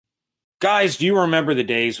Guys, do you remember the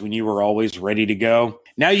days when you were always ready to go?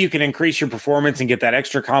 Now you can increase your performance and get that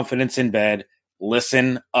extra confidence in bed.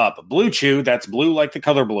 Listen up. Blue Chew, that's blue like the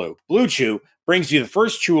color blue. Blue Chew brings you the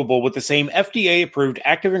first chewable with the same FDA-approved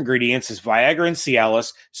active ingredients as Viagra and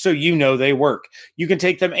Cialis, so you know they work. You can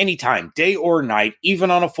take them anytime, day or night,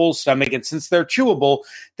 even on a full stomach, and since they're chewable,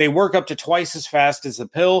 they work up to twice as fast as the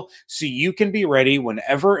pill, so you can be ready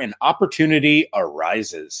whenever an opportunity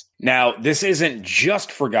arises. Now, this isn't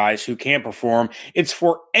just for guys who can't perform, it's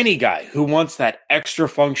for any guy who wants that extra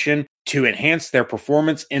function to enhance their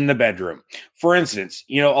performance in the bedroom. For instance,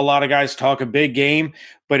 a lot of guys talk a big game,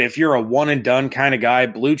 but if you're a one and done kind of guy,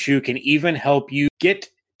 Blue Chew can even help you get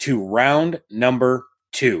to round number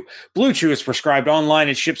 2. Blue Chew is prescribed online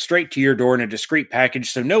and shipped straight to your door in a discreet package,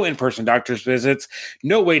 so no in-person doctor's visits,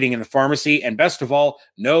 no waiting in the pharmacy, and best of all,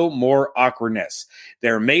 no more awkwardness.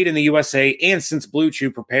 They're made in the USA, and since Blue Chew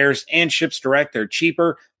prepares and ships direct, they're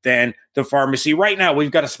cheaper than the pharmacy. Right now, we've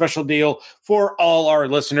got a special deal for all our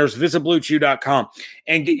listeners. Visit BlueChew.com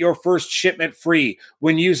and get your first shipment free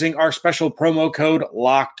when using our special promo code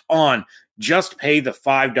LOCKEDON. Just pay the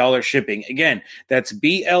 $5 shipping. Again, that's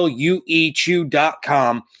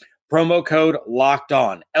BLUEChew.com, promo code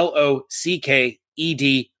LOCKEDON, LOCKEDON,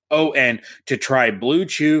 to try Blue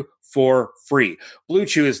Chew for free. Blue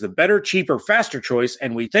Chew is the better, cheaper, faster choice,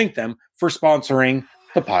 and we thank them for sponsoring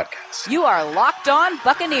the podcast. You are Locked On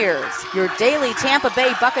Buccaneers, your daily Tampa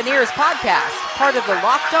Bay Buccaneers podcast, part of the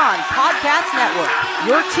Locked On Podcast Network,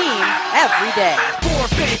 your team every day.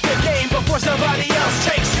 Forfeit the game before somebody else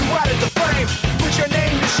takes you out of the frame. Put your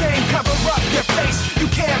name to shame, cover up your face. You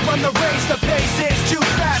can't run the race, the pace is too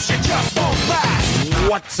fast, you just won't last.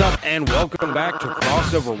 What's up, and welcome back to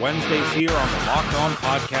Crossover Wednesdays here on the Locked On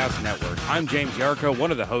Podcast Network. I'm James Yarko,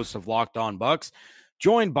 one of the hosts of Locked On Bucks,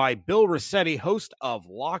 joined by Bill Riccette, host of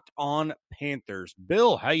Locked On Panthers.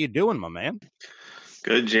 Bill, how you doing, my man?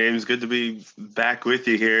 Good, James. Good to be back with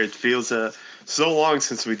you here. It feels so long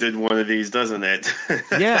since we did one of these, doesn't it?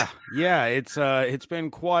 Yeah. It's been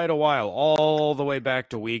quite a while, all the way back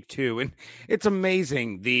to week 2. And it's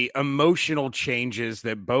amazing the emotional changes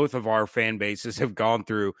that both of our fan bases have gone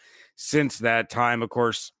through since that time. Of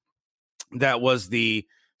course, that was the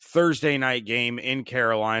Thursday night game in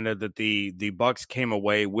Carolina that the Bucks came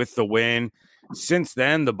away with the win. Since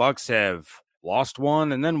then, the Bucks have lost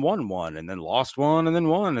one and then won one and then lost one and then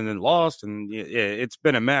won and then lost, and it's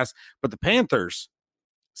been a mess. But the Panthers,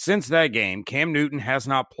 since that game, Cam Newton has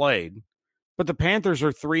not played, but the Panthers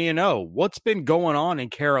are 3-0. What's been going on in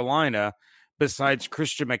Carolina besides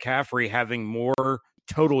Christian McCaffrey having more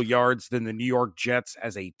total yards than the New York Jets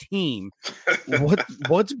as a team?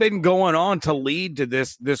 What's been going on to lead to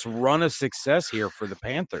this run of success here for the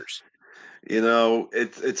Panthers?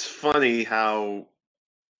 It's funny how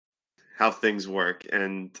things work,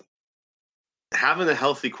 and having a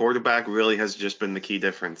healthy quarterback really has just been the key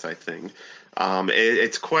difference, I think.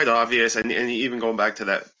 It's quite obvious, and even going back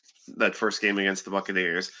to that first game against the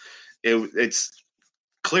Buccaneers, it's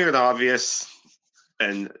clear and obvious.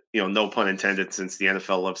 And, no pun intended, since the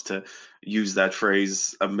NFL loves to use that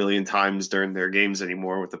phrase a million times during their games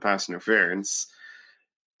anymore with the pass interference.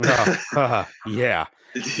 Yeah,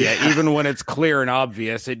 even when it's clear and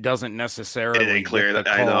obvious, it doesn't necessarily. It ain't clear.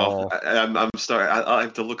 I know. I'm sorry. I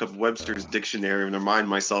have to look up Webster's dictionary and remind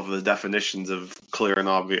myself of the definitions of clear and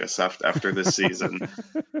obvious after this season.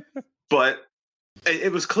 But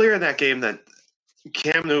it was clear in that game that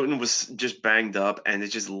Cam Newton was just banged up, and it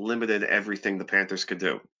just limited everything the Panthers could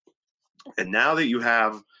do. And now that you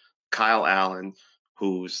have Kyle Allen,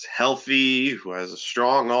 who's healthy, who has a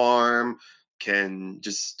strong arm, can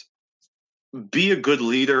just be a good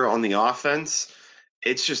leader on the offense,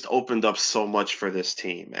 it's just opened up so much for this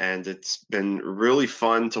team. And it's been really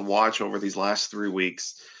fun to watch over these last 3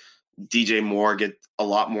 weeks. DJ Moore get a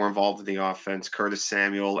lot more involved in the offense, Curtis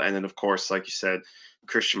Samuel, and then, of course, like you said,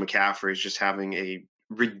 Christian McCaffrey is just having a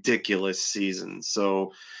ridiculous season.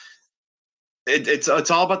 So it's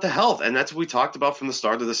all about the health, and that's what we talked about from the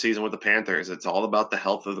start of the season with the Panthers. It's all about the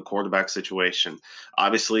health of the quarterback situation.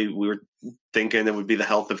 Obviously, we were thinking it would be the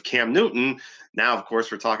health of Cam Newton. Now, of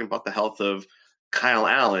course, we're talking about the health of Kyle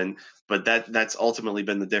Allen, but that's ultimately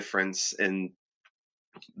been the difference in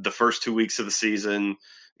the first 2 weeks of the season.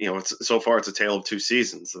 So far it's a tale of two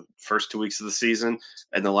seasons: the first 2 weeks of the season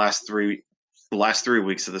and the last three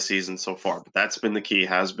weeks of the season so far. But that's been the key,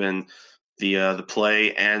 has been the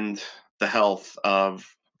play and the health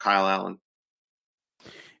of Kyle Allen.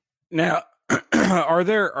 Now, are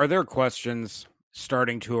there questions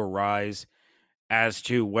starting to arise as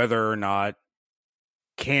to whether or not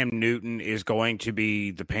Cam Newton is going to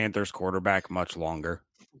be the Panthers quarterback much longer?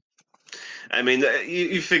 I mean,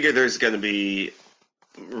 you figure there's going to be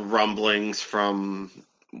rumblings from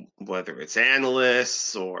whether it's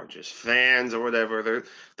analysts or just fans or whatever.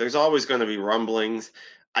 There's always going to be rumblings.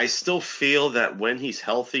 I still feel that when he's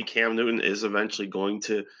healthy, Cam Newton is eventually going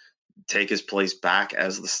to take his place back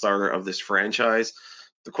as the starter of this franchise.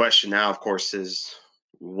 The question now, of course, is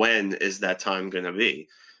when is that time going to be?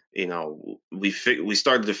 You know, we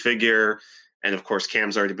started to figure, and of course,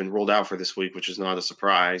 Cam's already been ruled out for this week, which is not a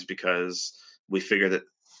surprise because we figured that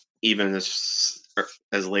even as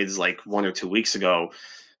late as like 1 or 2 weeks ago,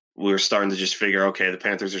 we were starting to just figure, okay, the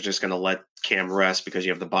Panthers are just going to let Cam rest because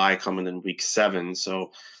you have the bye coming in week 7.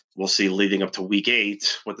 So we'll see leading up to week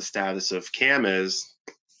 8 what the status of Cam is.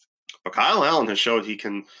 But Kyle Allen has showed he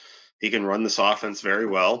can run this offense very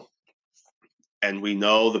well. And we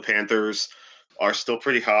know the Panthers are still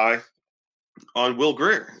pretty high on Will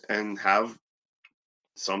Grier and have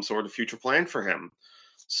some sort of future plan for him.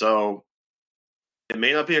 So it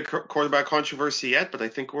may not be a quarterback controversy yet, but I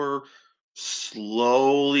think we're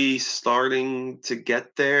slowly starting to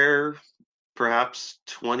get there, perhaps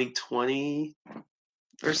 2020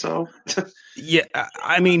 or so. Yeah,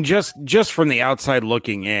 I mean, just from the outside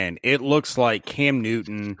looking in, it looks like Cam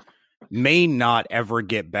Newton may not ever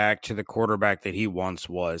get back to the quarterback that he once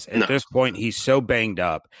was. At this point, he's so banged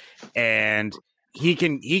up, and he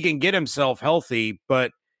can get himself healthy,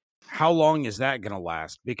 but how long is that going to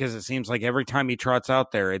last? Because it seems like every time he trots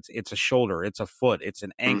out there, it's a shoulder, it's a foot, it's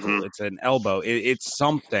an ankle, it's an elbow, it's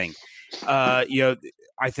something. I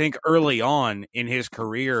think early on in his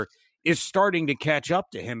career is starting to catch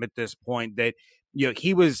up to him at this point that,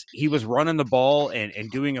 he was running the ball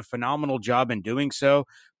and doing a phenomenal job in doing so,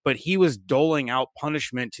 but he was doling out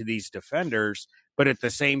punishment to these defenders, but at the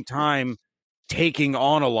same time taking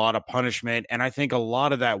on a lot of punishment. And I think a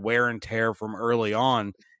lot of that wear and tear from early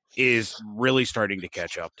on is really starting to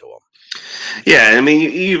catch up to him. Yeah, I mean, you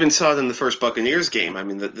even saw it in the first Buccaneers game. I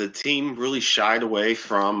mean, the team really shied away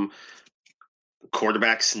from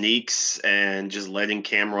quarterback sneaks and just letting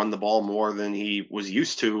Cam run the ball more than he was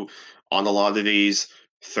used to on a lot of these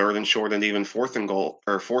 3rd and short and even 4th and goal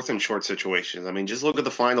or 4th and short situations. I mean, just look at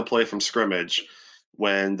the final play from scrimmage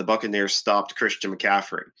when the Buccaneers stopped Christian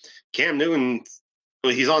McCaffrey. Cam Newton,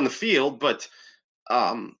 well, he's on the field, but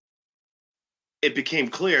it became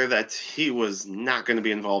clear that he was not going to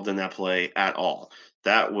be involved in that play at all.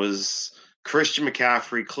 That was Christian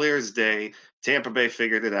McCaffrey, clear as day. Tampa Bay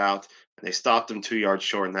figured it out, and they stopped him 2 yards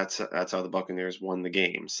short, and that's how the Buccaneers won the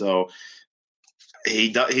game. So he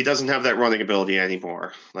doesn't have that running ability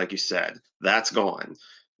anymore, like you said. That's gone.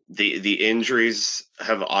 The injuries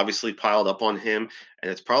have obviously piled up on him,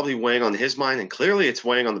 and it's probably weighing on his mind, and clearly it's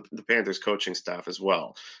weighing on the Panthers coaching staff as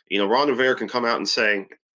well. Ron Rivera can come out and say,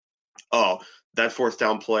 oh, that 4th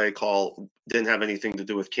down play call didn't have anything to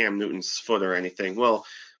do with Cam Newton's foot or anything. Well,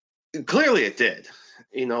 clearly it did.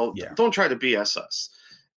 Don't try to BS us.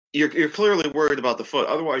 You're clearly worried about the foot.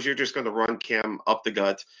 Otherwise, you're just going to run Cam up the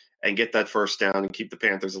gut and get that 1st down and keep the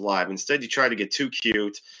Panthers alive. Instead, you try to get too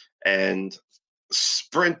cute and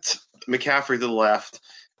sprint McCaffrey to the left,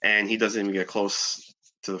 and he doesn't even get close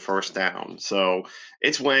to the 1st down. So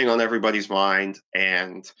it's weighing on everybody's mind,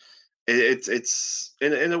 and it's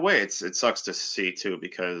in a way it sucks to see too,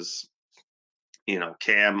 because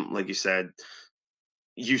Cam, like you said,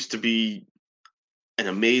 used to be an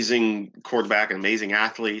amazing quarterback, an amazing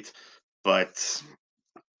athlete, but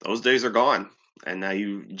those days are gone. And now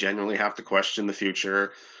you genuinely have to question the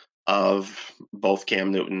future of both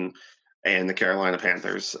Cam Newton and the Carolina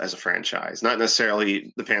Panthers as a franchise. Not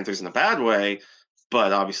necessarily the Panthers in a bad way,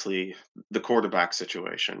 but obviously the quarterback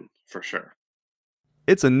situation for sure.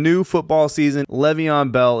 It's a new football season.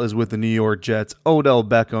 Le'Veon Bell is with the New York Jets. Odell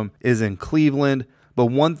Beckham is in Cleveland. But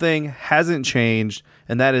one thing hasn't changed,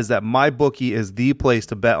 and that is that MyBookie is the place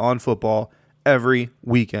to bet on football every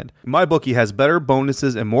weekend. MyBookie has better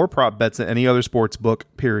bonuses and more prop bets than any other sports book,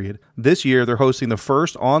 period. This year, they're hosting the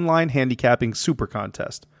first online handicapping super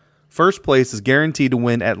contest. First place is guaranteed to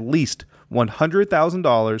win at least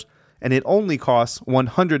 $100,000, and it only costs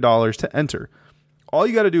 $100 to enter. All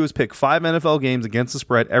you got to do is pick 5 NFL games against the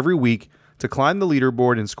spread every week to climb the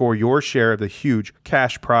leaderboard and score your share of the huge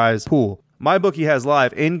cash prize pool. MyBookie has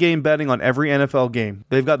live in-game betting on every NFL game.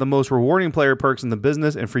 They've got the most rewarding player perks in the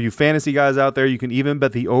business, and for you fantasy guys out there, you can even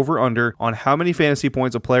bet the over-under on how many fantasy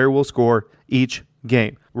points a player will score each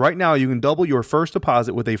game. Right now, you can double your first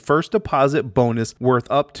deposit with a first deposit bonus worth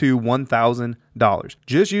up to $1,000.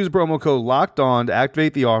 Just use promo code LOCKEDON to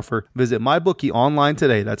activate the offer. Visit MyBookie online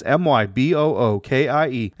today. That's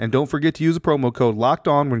MyBookie. And don't forget to use the promo code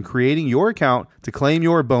LOCKEDON when creating your account to claim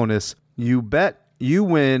your bonus. You bet, you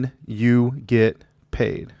win, you get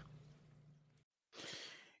paid.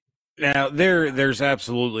 Now, there's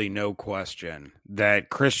absolutely no question that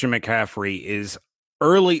Christian McCaffrey is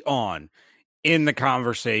early on in the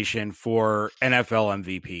conversation for NFL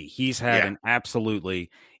MVP. He's had an absolutely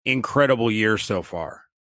incredible year so far,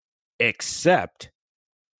 except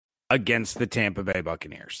against the Tampa Bay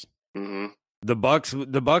Buccaneers. Mm-hmm. The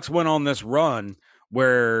Bucs went on this run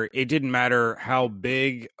where it didn't matter how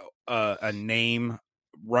big a name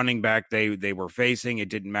running back they were facing. It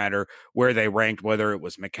didn't matter where they ranked, whether it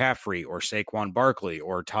was McCaffrey or Saquon Barkley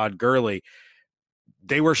or Todd Gurley.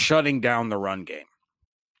 They were shutting down the run game.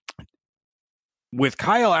 With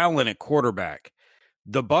Kyle Allen at quarterback,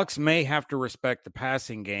 the Bucs may have to respect the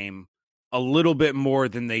passing game a little bit more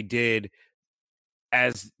than they did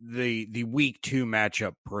as the week 2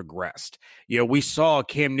 matchup progressed. You know, we saw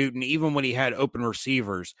Cam Newton, even when he had open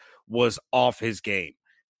receivers, was off his game.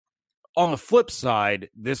 On the flip side,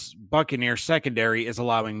 this Buccaneer secondary is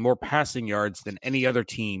allowing more passing yards than any other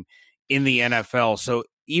team in the NFL. So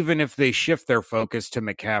even if they shift their focus to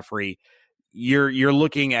McCaffrey, you're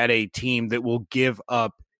looking at a team that will give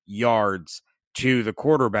up yards to the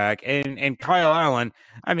quarterback. And Kyle Allen,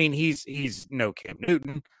 I mean, he's no Cam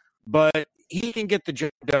Newton, but he can get the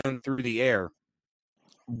job done through the air.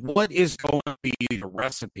 What is going to be the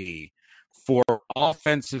recipe for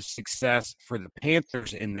offensive success for the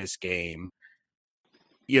Panthers in this game,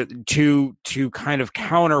 to kind of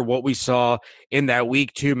counter what we saw in that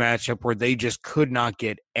week 2 matchup where they just could not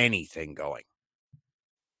get anything going?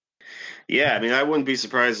 Yeah, I mean, I wouldn't be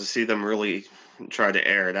surprised to see them really try to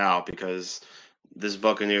air it out, because this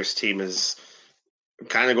Buccaneers team is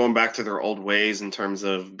kind of going back to their old ways in terms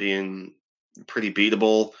of being pretty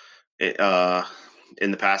beatable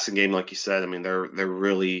in the passing game, like you said. I mean, they're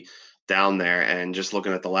really down there, and just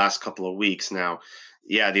looking at the last couple of weeks now,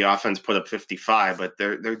 yeah, the offense put up 55, but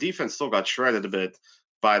their defense still got shredded a bit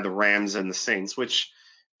by the Rams and the Saints, which,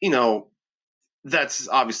 you know, that's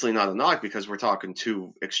obviously not a knock, because we're talking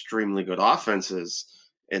two extremely good offenses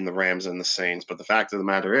in the Rams and the Saints. But the fact of the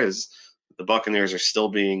matter is, the Buccaneers are still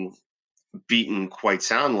being beaten quite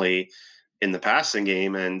soundly in the passing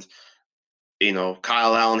game. And, you know,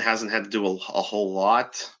 Kyle Allen hasn't had to do a whole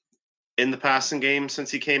lot in the passing game since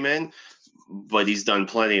he came in, but he's done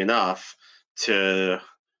plenty enough to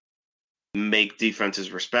make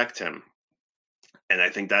defenses respect him. And I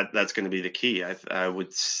think that's going to be the key. I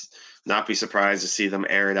would not be surprised to see them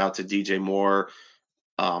air it out to DJ Moore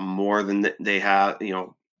more than they have, you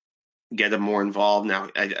know, get him more involved. Now,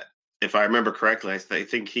 if I remember correctly, I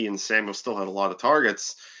think he and Samuel still had a lot of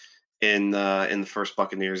targets in the first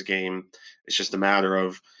Buccaneers game. It's just a matter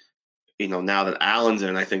of, you know, now that Allen's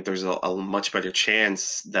in, I think there's a much better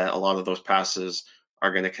chance that a lot of those passes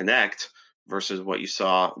are going to connect versus what you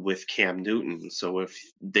saw with Cam Newton. So if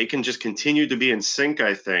they can just continue to be in sync,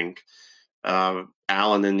 I think,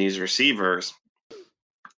 Allen and these receivers,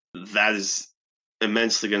 that is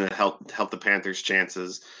immensely going to help the Panthers'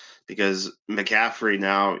 chances, because McCaffrey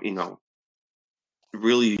now, you know,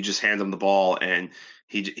 really you just hand him the ball and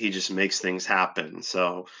he just makes things happen.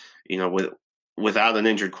 So, you know, without an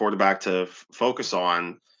injured quarterback to focus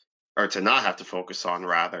on, or to not have to focus on,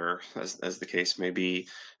 rather, as the case may be,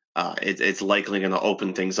 it's likely going to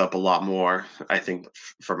open things up a lot more, I think,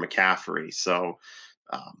 for McCaffrey. So,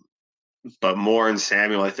 but Moore and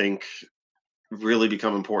Samuel, I think, really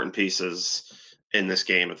become important pieces in this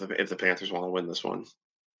game if the Panthers want to win this one.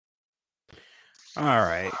 All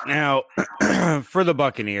right. Now, for the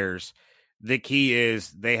Buccaneers, the key is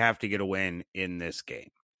they have to get a win in this game.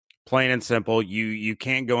 Plain and simple. You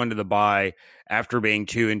can't go into the bye after being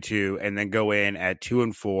 2-2 and then go in at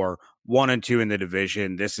 2-4, 1-2 in the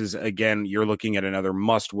division. This is, again, you're looking at another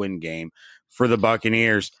must-win game for the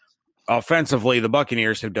Buccaneers. Offensively, the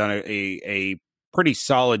Buccaneers have done a pretty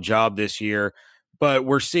solid job this year, but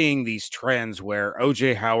we're seeing these trends where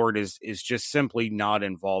O.J. Howard is just simply not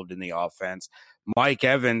involved in the offense. Mike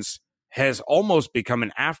Evans has almost become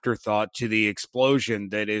an afterthought to the explosion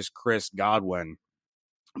that is Chris Godwin.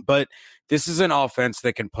 But this is an offense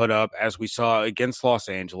that can put up, as we saw against Los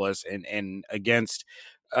Angeles and against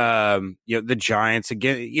the Giants,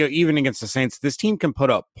 again, even against the Saints, this team can put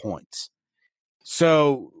up points.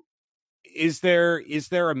 So is there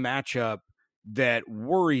a matchup that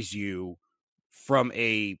worries you from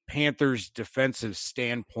a Panthers defensive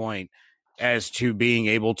standpoint as to being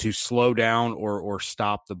able to slow down or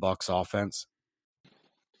stop the Bucs offense?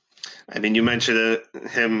 I mean, you mentioned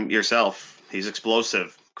him yourself. He's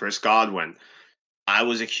explosive. Chris Godwin. I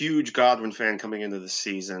was a huge Godwin fan coming into the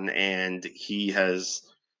season, and he's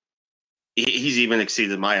even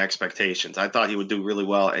exceeded my expectations. I thought he would do really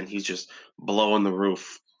well, and he's just blowing the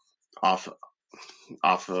roof off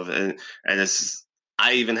of it. And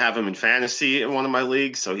I even have him in fantasy in one of my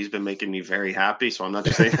leagues, so he's been making me very happy. So I'm not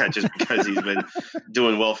just saying that just because he's been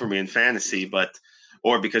doing well for me in fantasy,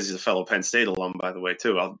 or because he's a fellow Penn State alum, by the way,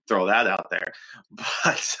 too. I'll throw that out there.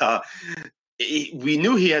 But we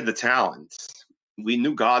knew he had the talent. We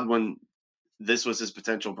knew Godwin, this was his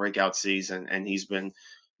potential breakout season, and he's been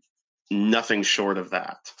nothing short of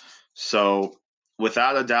that. So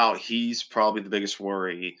without a doubt, he's probably the biggest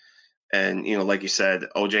worry. And, like you said,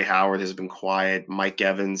 O.J. Howard has been quiet. Mike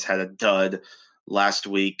Evans had a dud last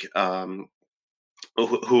week, who,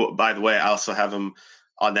 by the way, I also have him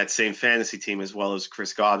on that same fantasy team as well as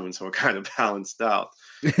Chris Godwin, so we're kind of balanced out.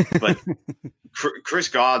 But Chris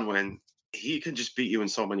Godwin, he can just beat you in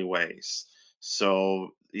so many ways. So,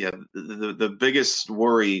 yeah, the biggest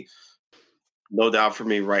worry, no doubt for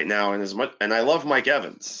me right now, and I love Mike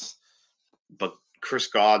Evans, but Chris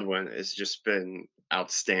Godwin has just been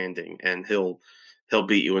outstanding, and he'll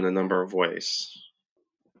beat you in a number of ways.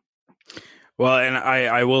 Well, and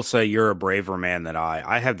I will say you're a braver man than I.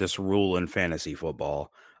 I have this rule in fantasy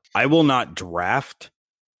football. I will not draft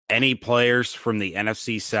any players from the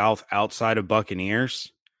NFC South outside of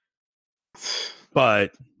Buccaneers.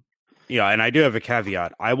 But, and I do have a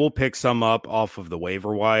caveat. I will pick some up off of the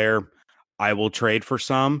waiver wire. I will trade for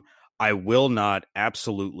some. I will not,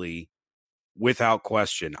 absolutely, without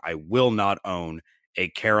question, I will not own a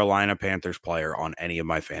Carolina Panthers player on any of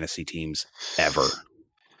my fantasy teams ever.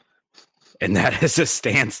 And that is a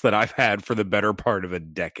stance that I've had for the better part of a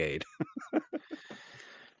decade.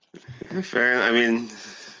 Fair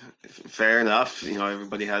enough.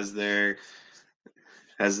 Everybody has their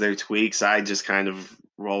tweaks. I just kind of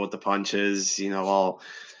roll with the punches. I'll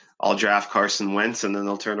draft Carson Wentz, and then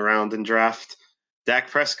they'll turn around and draft Dak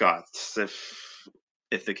Prescott,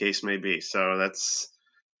 if the case may be. So that's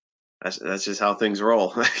just how things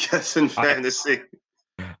roll, I guess, in fantasy.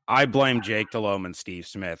 I blame Jake Delhomme and Steve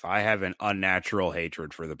Smith. I have an unnatural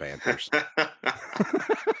hatred for the Panthers.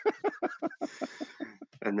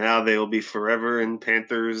 And now they will be forever in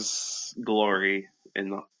Panthers glory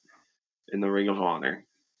in the Ring of Honor.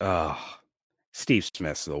 Oh, Steve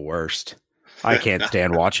Smith's the worst. I can't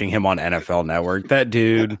stand watching him on NFL Network. That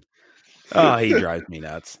dude, he drives me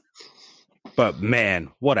nuts. But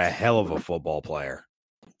man, what a hell of a football player.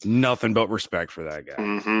 Nothing but respect for that guy.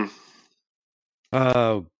 Mm-hmm.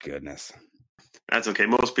 Oh, goodness. That's okay.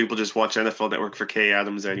 Most people just watch NFL Network for Kay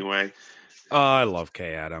Adams anyway. Oh, I love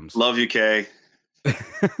Kay Adams. Love you, Kay.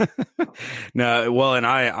 No, well, and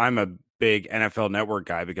I'm a big NFL Network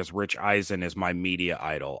guy because Rich Eisen is my media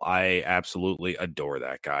idol. I absolutely adore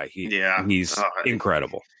that guy. He's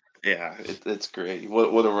incredible. Yeah, it's great.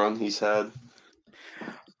 What a run he's had.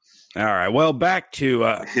 All right, well, back to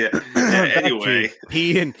anyway, back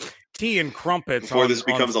to tea and crumpets before this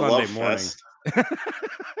becomes on a love Sunday fest.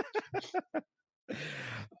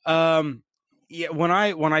 Yeah, when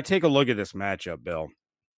I take a look at this matchup, Bill,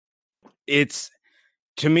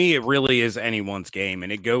 to me, it really is anyone's game,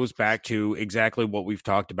 and it goes back to exactly what we've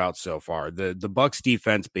talked about so far. The Bucs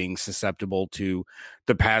defense being susceptible to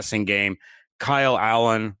the passing game. Kyle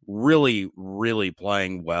Allen really, really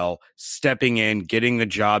playing well, stepping in, getting the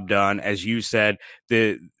job done. As you said,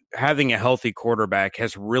 having a healthy quarterback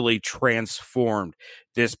has really transformed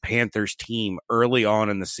this Panthers team early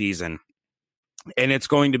on in the season. And it's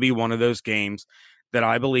going to be one of those games that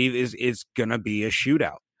I believe is going to be a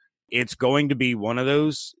shootout. It's going to be one of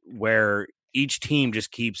those where each team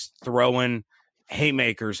just keeps throwing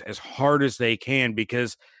haymakers as hard as they can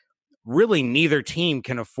because really neither team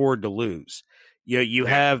can afford to lose. You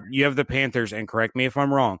have the Panthers, and correct me if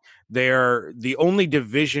I'm wrong, they're the only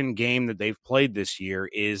division game that they've played this year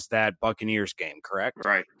is that Buccaneers game, correct?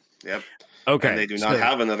 Right. Yep. Okay. And they do not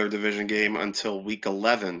have another division game until week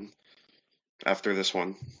 11 after this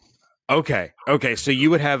one. Okay. So you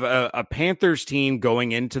would have a Panthers team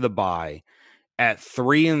going into the bye at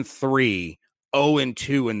 3-3,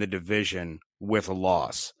 0-2 in the division with a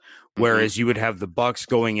loss. Whereas you would have the Bucs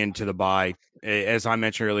going into the bye, as I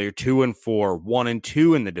mentioned earlier, 2-4,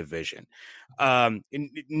 1-2 in the division.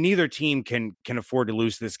 Neither team can afford to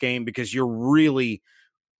lose this game because you're really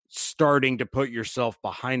starting to put yourself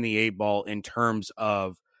behind the eight ball in terms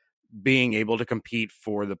of being able to compete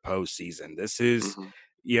for the postseason. This is,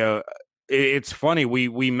 it's funny.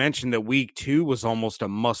 We mentioned that week 2 was almost a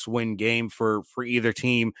must-win game for either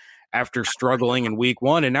team after struggling in week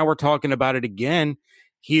 1, and now we're talking about it again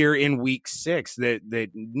here in week 6,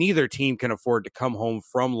 that neither team can afford to come home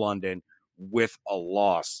from London with a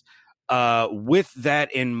loss. With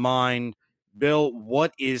that in mind, Bill,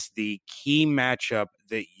 what is the key matchup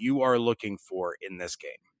that you are looking for in this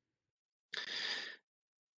game?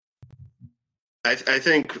 I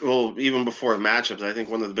think, well, even before the matchups, I think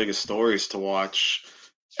one of the biggest stories to watch,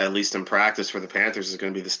 at least in practice for the Panthers, is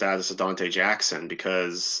going to be the status of Dante Jackson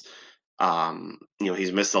because,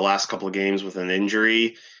 he's missed the last couple of games with an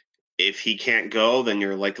injury. If he can't go, then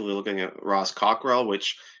you're likely looking at Ross Cockrell,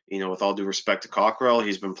 which, with all due respect to Cockrell,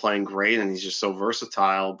 he's been playing great and he's just so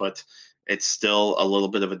versatile, but it's still a little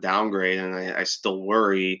bit of a downgrade. And I still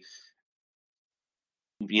worry,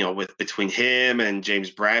 with between him and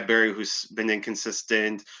James Bradbury, who's been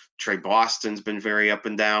inconsistent, Trey Boston's been very up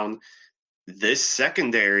and down. This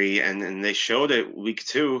secondary, and they showed it week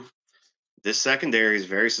 2, this secondary is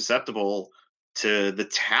very susceptible to the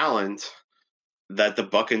talent that the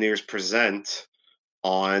Buccaneers present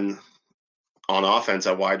on offense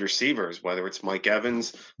at wide receivers, whether it's Mike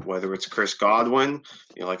Evans, whether it's Chris Godwin.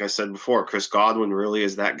 Like I said before, Chris Godwin really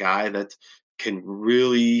is that guy that can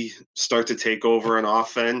really start to take over an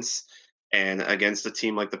offense. And against a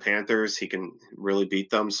team like the Panthers, he can really beat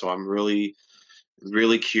them. So I'm really,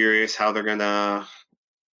 really curious how they're gonna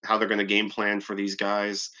game plan for these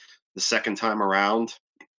guys the second time around.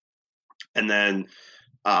 And then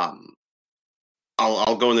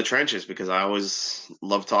I'll go in the trenches because I always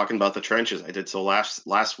love talking about the trenches. I did so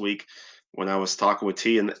last week when I was talking with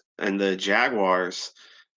T and the Jaguars.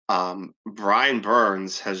 Brian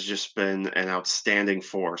Burns has just been an outstanding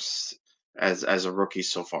force as a rookie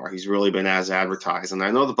so far. He's really been as advertised, and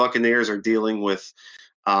I know the Buccaneers are dealing with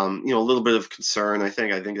a little bit of concern. I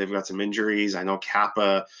think they've got some injuries. I know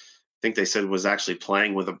Kappa, I think they said, was actually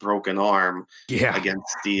playing with a broken arm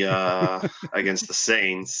against the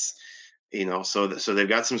Saints. So they've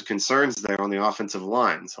got some concerns there on the offensive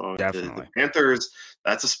line. So the Panthers,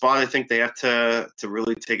 that's a spot I think they have to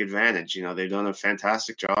really take advantage. They've done a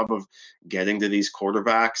fantastic job of getting to these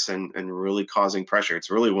quarterbacks and really causing pressure. It's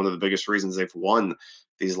really one of the biggest reasons they've won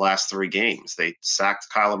these last 3 games. They sacked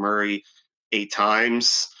Kyler Murray 8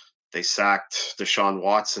 times. They sacked Deshaun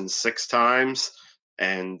Watson 6 times.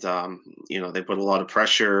 And, they put a lot of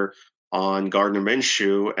pressure on Gardner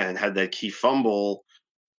Minshew and had that key fumble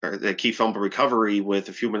recovery with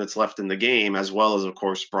a few minutes left in the game, as well as, of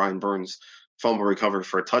course, Brian Burns' fumble recovery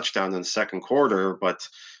for a touchdown in the second quarter. But,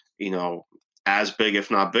 as big,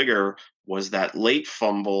 if not bigger, was that late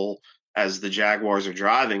fumble as the Jaguars are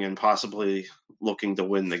driving and possibly looking to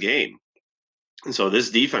win the game. And so this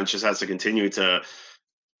defense just has to continue to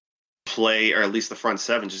play, or at least the front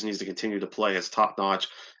 7 just needs to continue to play as top-notch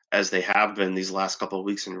as they have been these last couple of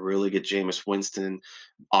weeks and really get Jameis Winston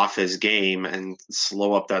off his game and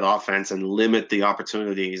slow up that offense and limit the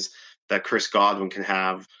opportunities that Chris Godwin can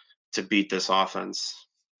have to beat this offense.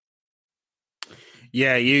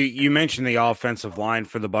 Yeah, you mentioned the offensive line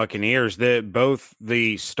for the Buccaneers. Both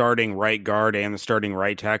the starting right guard and the starting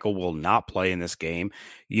right tackle will not play in this game.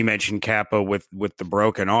 You mentioned Kappa with the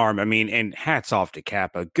broken arm. I mean, and hats off to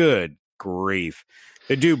Kappa. Good grief.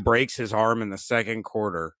 The dude breaks his arm in the second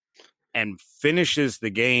quarter and finishes the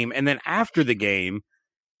game. And then after the game,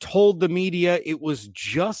 told the media it was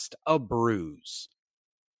just a bruise.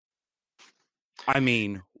 I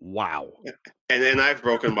mean, wow. And I've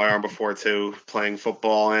broken my arm before too, playing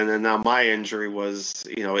football. And now my injury was,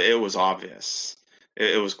 it was obvious.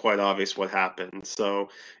 It was quite obvious what happened. So,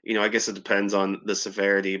 I guess it depends on the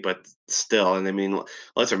severity, but still. And I mean,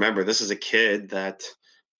 let's remember, this is a kid that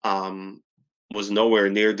was nowhere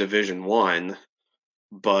near Division I.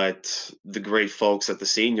 But the great folks at the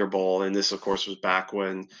Senior Bowl, and this, of course, was back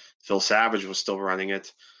when Phil Savage was still running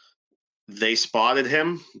it, they spotted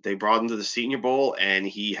him. They brought him to the Senior Bowl, and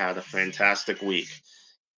he had a fantastic week.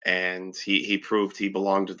 And he proved he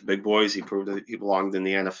belonged with the big boys. He proved that he belonged in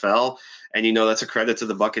the NFL. And, that's a credit to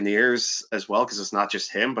the Buccaneers as well, because it's not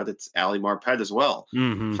just him, but it's Ali Marpet as well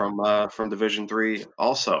from Division III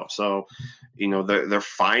also. So, they're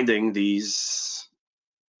finding these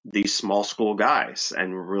small school guys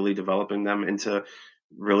and really developing them into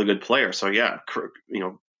really good players. So yeah,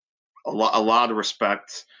 a lot of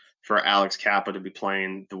respect for Alex Kappa to be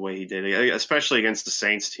playing the way he did, especially against the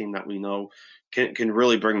Saints team that we know can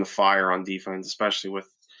really bring the fire on defense, especially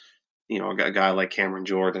with a guy like Cameron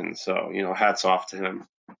Jordan. So hats off to him.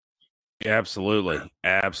 Absolutely.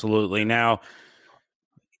 Now,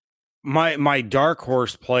 my dark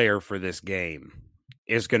horse player for this game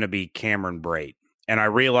is going to be Cameron Brate. And I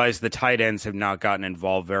realize the tight ends have not gotten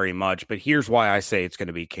involved very much, but here's why I say it's going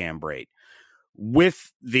to be Cam Brate.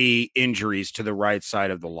 With the injuries to the right side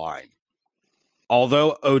of the line,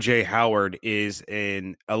 although O.J. Howard is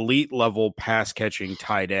an elite-level pass-catching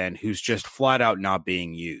tight end who's just flat out not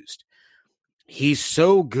being used, he's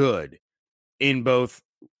so good in both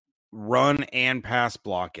run and pass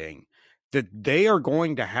blocking that they are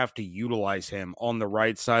going to have to utilize him on the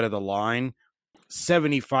right side of the line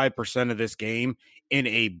 75% of this game in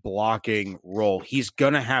a blocking role. He's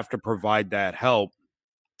going to have to provide that help.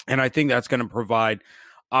 And I think that's going to provide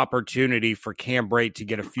opportunity for Cam Brate to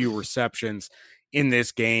get a few receptions in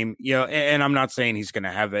this game. And I'm not saying he's going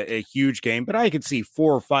to have a huge game, but I could see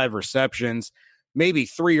 4 or 5 receptions, maybe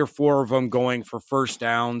 3 or 4 of them going for first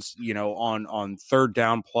downs, on third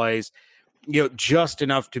down plays, just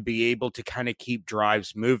enough to be able to kind of keep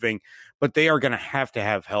drives moving. But they are going to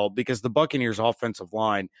have help because the Buccaneers offensive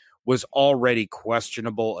line was already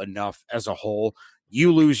questionable enough as a whole.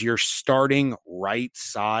 You lose your starting right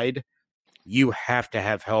side, you have to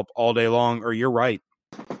have help all day long, or you're right.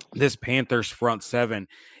 This Panthers front seven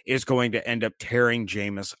is going to end up tearing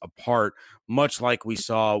Jameis apart, much like we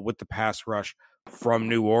saw with the pass rush from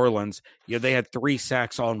New Orleans. They had 3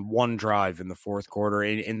 sacks on 1 drive in the fourth quarter,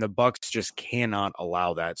 and the Bucs just cannot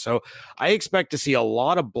allow that. So I expect to see a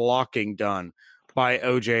lot of blocking done by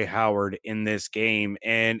O.J. Howard in this game,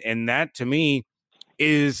 and that to me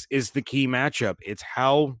is the key matchup. It's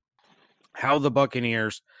how the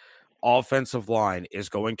Buccaneers offensive line is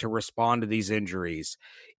going to respond to these injuries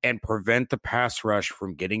and prevent the pass rush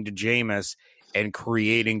from getting to Jameis and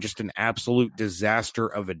creating just an absolute disaster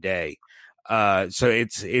of a day. So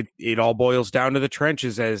it all boils down to the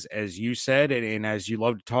trenches, as you said, and as you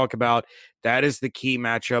love to talk about. That is the key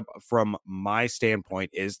matchup from my standpoint,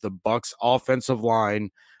 is the Bucs offensive line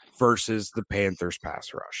versus the Panthers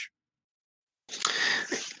pass rush.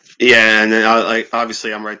 Yeah, and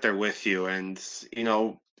obviously I'm right there with you, and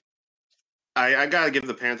I got to give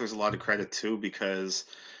the Panthers a lot of credit too, because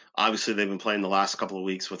obviously they've been playing the last couple of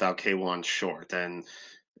weeks without K1 Short, and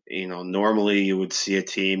normally you would see a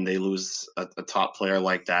team, they lose a top player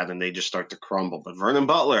like that and they just start to crumble. But Vernon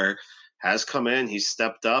Butler has come in, he's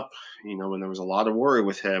stepped up. When there was a lot of worry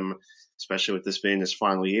with him, especially with this being his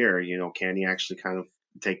final year, can he actually kind of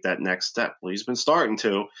take that next step? Well, he's been starting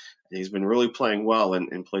to, and he's been really playing well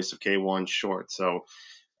in place of K1 Short. So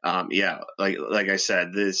yeah, like I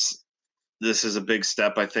said, this is a big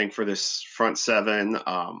step, I think, for this front seven.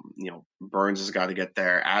 Burns has got to get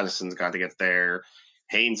there. Addison's got to get there.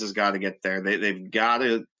 Haynes has got to get there. They've got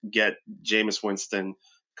to get Jameis Winston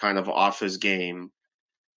kind of off his game,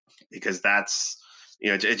 because that's,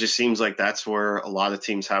 it just seems like that's where a lot of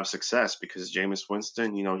teams have success, because Jameis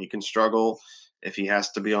Winston, he can struggle if he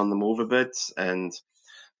has to be on the move a bit. And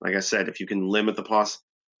like I said, if you can limit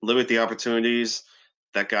the opportunities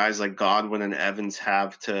that guys like Godwin and Evans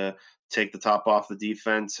have to take the top off the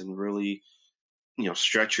defense and really,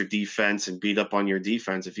 stretch your defense and beat up on your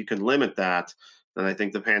defense. If you can limit that, then I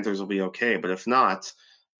think the Panthers will be okay. But if not,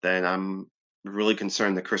 then I'm really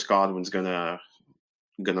concerned that Chris Godwin's gonna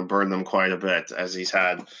burn them quite a bit, as he's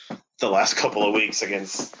had the last couple of weeks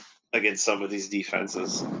against some of these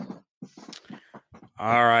defenses.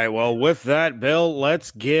 All right. Well, with that, Bill,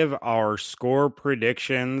 let's give our score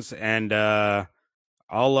predictions, and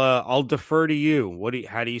I'll defer to you.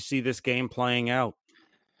 How do you see this game playing out?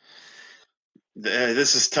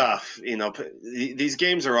 This is tough. These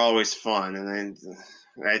games are always fun, and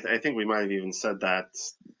I think we might have even said that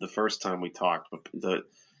the first time we talked. But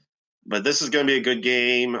this is going to be a good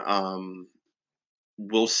game.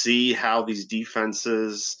 We'll see how these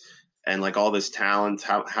defenses and like all this talent,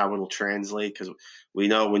 how it'll translate, because we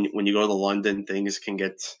know when you go to London, things can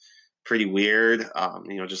get pretty weird.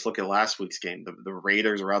 Just look at last week's game. The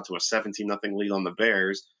Raiders are out to a 17-0 lead on the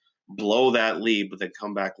Bears, blow that lead, but then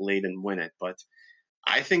come back late and win it. But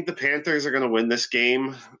I think the Panthers are going to win this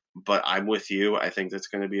game, but I'm with you. I think it's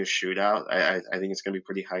going to be a shootout. I think it's going to be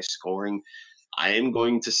pretty high scoring. I am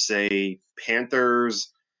going to say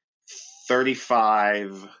Panthers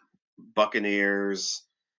 35, Buccaneers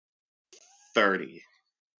 30.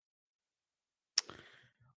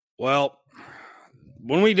 Well,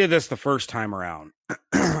 when we did this the first time around,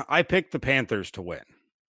 I picked the Panthers to win.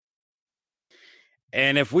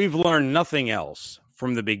 And if we've learned nothing else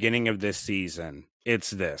from the beginning of this season, it's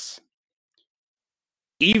this.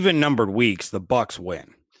 Even numbered weeks, the Bucs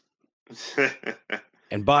win.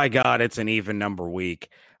 And by God, it's an even number week.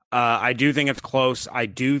 I do think it's close. I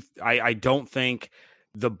don't think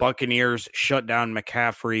the Buccaneers shut down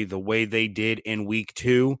McCaffrey the way they did in week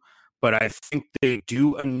 2, but I think they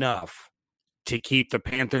do enough to keep the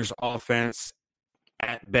Panthers offense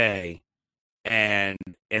at bay, and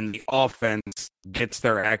the offense gets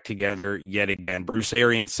their act together yet again. Bruce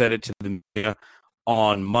Arians said it to the media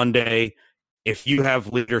on Monday. If you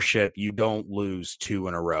have leadership, you don't lose 2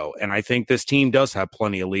 in a row. And I think this team does have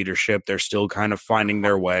plenty of leadership. They're still kind of finding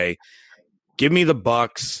their way. Give me the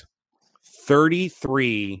Bucs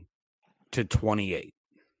 33-28.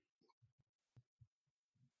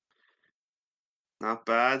 Not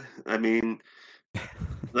bad. I mean,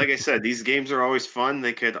 like I said, these games are always fun.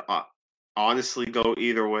 They could honestly go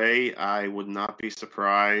either way. I would not be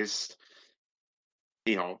surprised.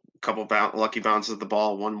 A couple lucky bounces of the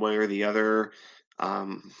ball one way or the other.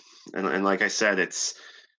 And like I said, it's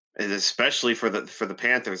especially for the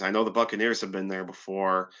Panthers. I know the Buccaneers have been there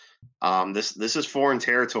before. This is foreign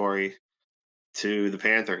territory to the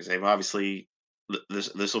Panthers. They've obviously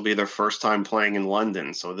this will be their first time playing in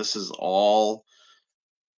London, so this is all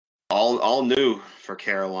new for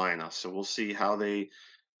Carolina. So we'll see how they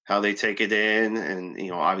take it in,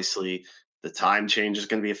 and obviously the time change is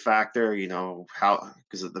going to be a factor.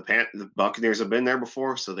 Because the Buccaneers have been there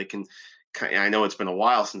before, so they can. I know it's been a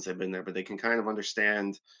while since they've been there, but they can kind of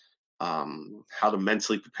understand how to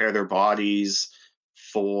mentally prepare their bodies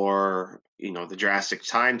for the drastic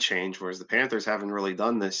time change, whereas the Panthers haven't really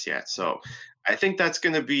done this yet. So I think that's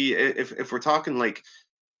going to be, if we're talking like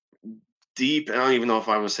deep, I don't even know if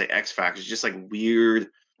I want to say X factors, just like weird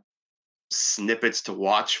snippets to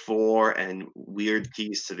watch for and weird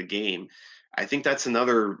keys to the game. I think that's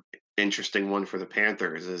another interesting one for the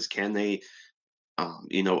Panthers is can they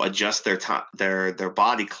adjust their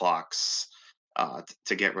body clocks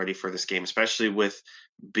to get ready for this game, especially with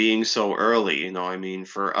being so early.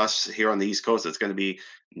 For us here on the East Coast, it's going to be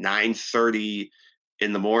 9:30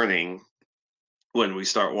 in the morning when we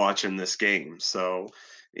start watching this game. So,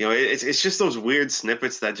 it's just those weird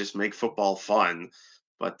snippets that just make football fun.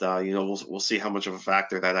 But we'll see how much of a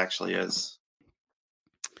factor that actually is.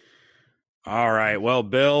 All right. Well,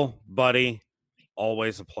 Bill, buddy,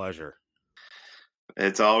 always a pleasure.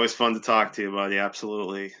 It's always fun to talk to you, buddy.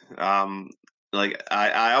 Absolutely. Like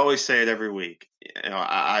I always say it every week.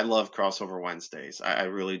 I love crossover Wednesdays. I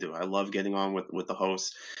really do. I love getting on with the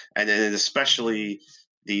hosts, and then especially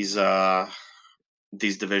these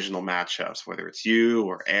divisional matchups, whether it's you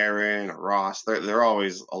or Aaron or Ross. They're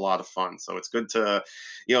always a lot of fun. So it's good to,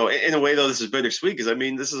 in a way though, this is bittersweet because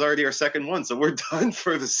this is already our second one, so we're done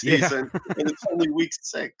for the season, and it's only week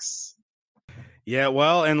 6. Yeah,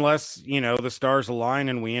 well, unless, the stars align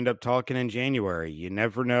and we end up talking in January. You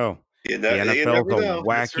never know. The NFL's a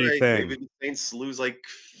wacky thing. Maybe the Saints lose like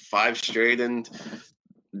 5 straight and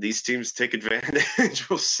these teams take advantage.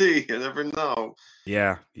 We'll see. You never know.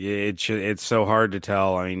 Yeah, it's so hard to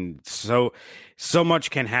tell. I mean, so much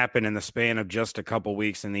can happen in the span of just a couple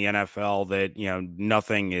weeks in the NFL that,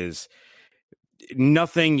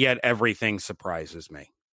 nothing yet everything surprises me.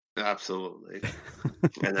 Absolutely.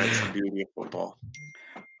 And that's the beauty of football.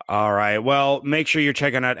 All right. Well, make sure you're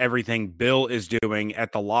checking out everything Bill is doing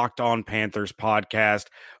at the Locked On Panthers podcast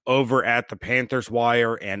over at the Panthers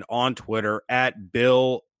Wire and on Twitter at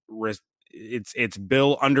Bill. It's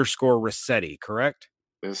Bill _Riccette, correct?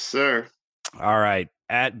 Yes, sir. All right.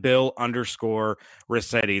 At Bill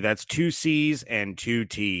 _Riccette. That's 2 C's and 2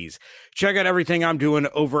 T's. Check out everything I'm doing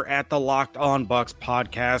over at the Locked On Bucks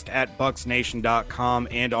podcast at bucksnation.com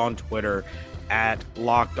and on Twitter at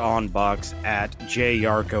Locked On Bucks at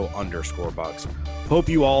JYarko_Bucks. Hope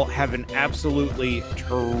you all have an absolutely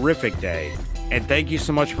terrific day. And thank you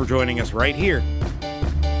so much for joining us right here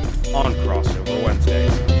on Crossover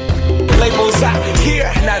Wednesdays. Labels out here,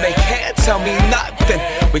 now they can't tell me nothing.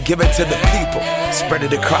 We give it to the people, spread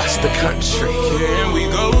it across the country. Here we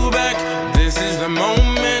go back, this is the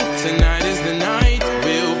moment, tonight is the night.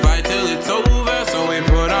 We'll fight till it's over, so we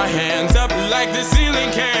put our hands up like this.